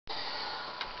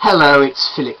Hello, it's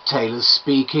Phillip Taylor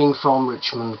speaking from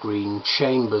Richmond Green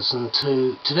Chambers, and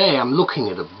today I'm looking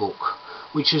at a book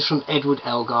which is from Edward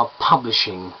Elgar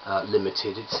Publishing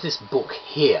Limited. It's this book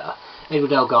here,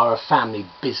 Edward Elgar, A Family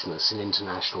Business in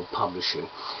International Publishing.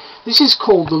 This is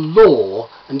called The Law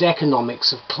and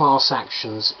Economics of Class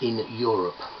Actions in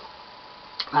Europe.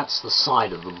 That's the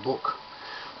side of the book.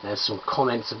 There's some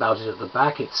comments about it at the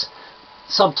back. It's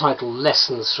subtitled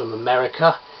Lessons from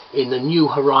America in the New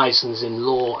Horizons in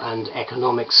Law and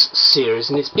Economics series,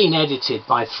 and it's been edited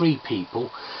by three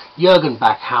people: Jurgen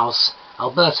Backhaus,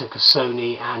 Alberto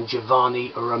Cassone and Giovanni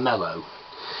Ramello.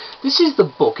 This is the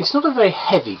book. It's not a very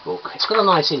heavy book. It's got a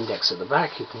nice index at the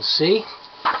back, you can see,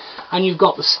 and you've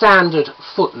got the standard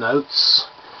footnotes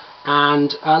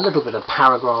and a little bit of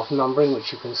paragraph numbering,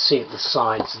 which you can see at the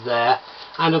sides there.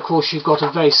 And of course you've got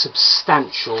a very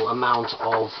substantial amount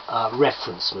of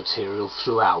reference material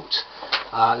throughout.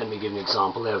 Let me give an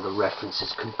example. There are the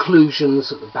references,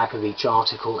 conclusions at the back of each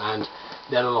article, and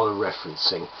then a lot of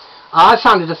referencing. I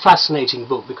found it a fascinating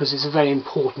book because it's a very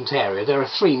important area. There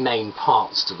are three main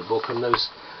parts to the book, and those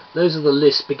are the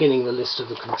list, beginning the list of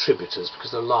the contributors,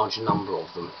 because there are a large number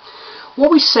of them.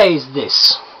 What we say is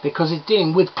this, because it's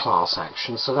dealing with class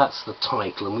action, so that's the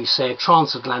title, and we say a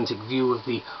transatlantic view of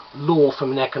the law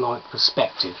from an economic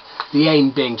perspective, the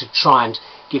aim being to try and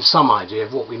give some idea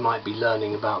of what we might be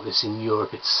learning about this in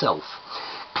Europe itself.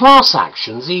 Class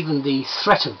actions, even the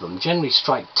threat of them, generally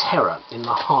strike terror in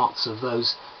the hearts of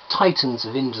those titans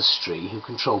of industry who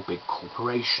control big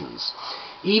corporations.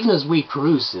 Even as we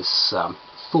peruse this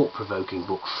thought-provoking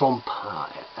book from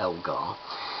Elgar,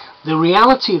 the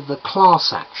reality of the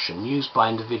class action used by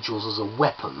individuals as a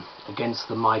weapon against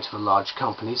the might of a large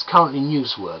company is currently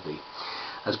newsworthy,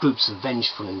 as groups of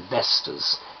vengeful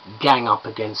investors gang up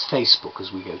against Facebook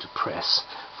as we go to press,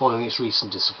 following its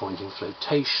recent disappointing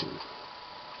flotation.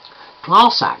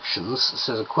 Class actions,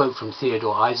 says a quote from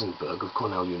Theodore Eisenberg of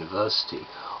Cornell University,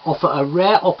 offer a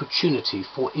rare opportunity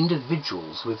for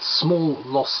individuals with small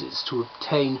losses to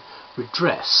obtain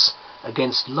redress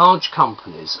against large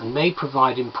companies and may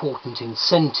provide important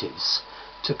incentives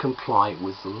to comply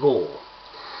with the law.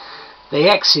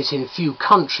 They exist in few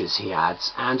countries, he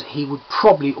adds, and he would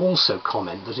probably also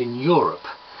comment that in Europe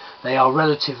they are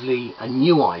relatively a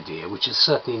new idea, which has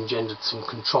certainly engendered some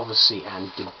controversy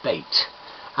and debate.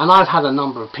 And I've had a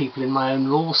number of people in my own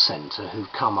law centre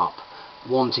who've come up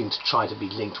wanting to try to be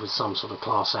linked with some sort of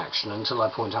class action, until I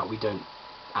point out we don't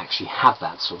actually have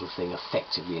that sort of thing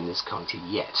effectively in this country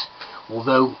yet,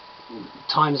 although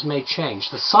times may change.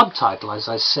 The subtitle, as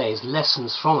I say, is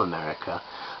Lessons from America,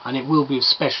 and it will be of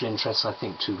special interest, I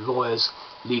think, to lawyers,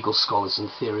 legal scholars and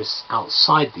theorists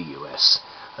outside the US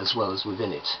as well as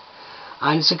within it.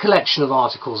 And it's a collection of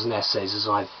articles and essays, as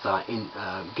I've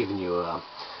given you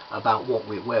about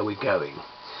where we're going.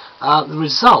 The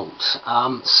result,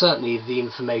 certainly the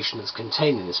information that's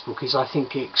contained in this book, is, I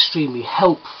think, extremely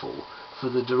helpful for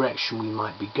the direction we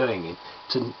might be going in,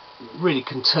 to really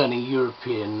concerning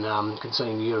European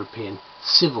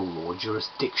civil law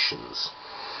jurisdictions.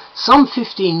 Some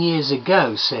 15 years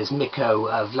ago, says Mikko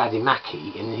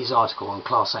Vladimaki in his article on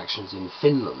class actions in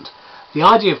Finland, the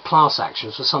idea of class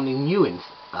actions was something new in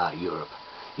Europe.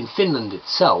 In Finland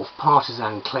itself,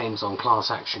 partisan claims on class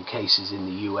action cases in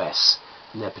the US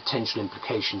and their potential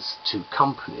implications to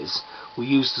companies were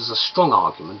used as a strong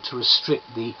argument to restrict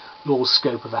the law's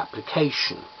scope of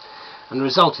application. And the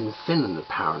result in Finland,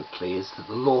 apparently, is that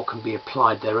the law can be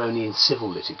applied there only in civil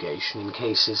litigation in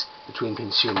cases between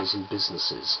consumers and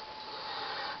businesses.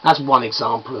 That's one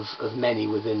example of many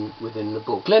within the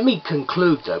book. Let me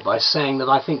conclude, though, by saying that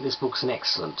I think this book's an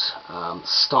excellent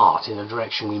start in a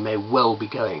direction we may well be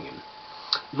going in.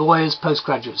 Lawyers,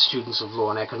 postgraduate students of law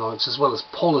and economics, as well as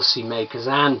policy makers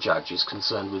and judges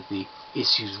concerned with the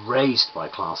issues raised by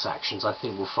class actions, I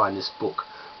think will find this book,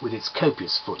 with its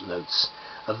copious footnotes,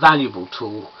 a valuable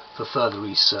tool for further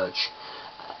research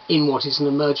in what is an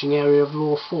emerging area of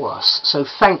law for us. So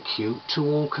thank you to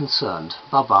all concerned.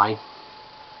 Bye-bye.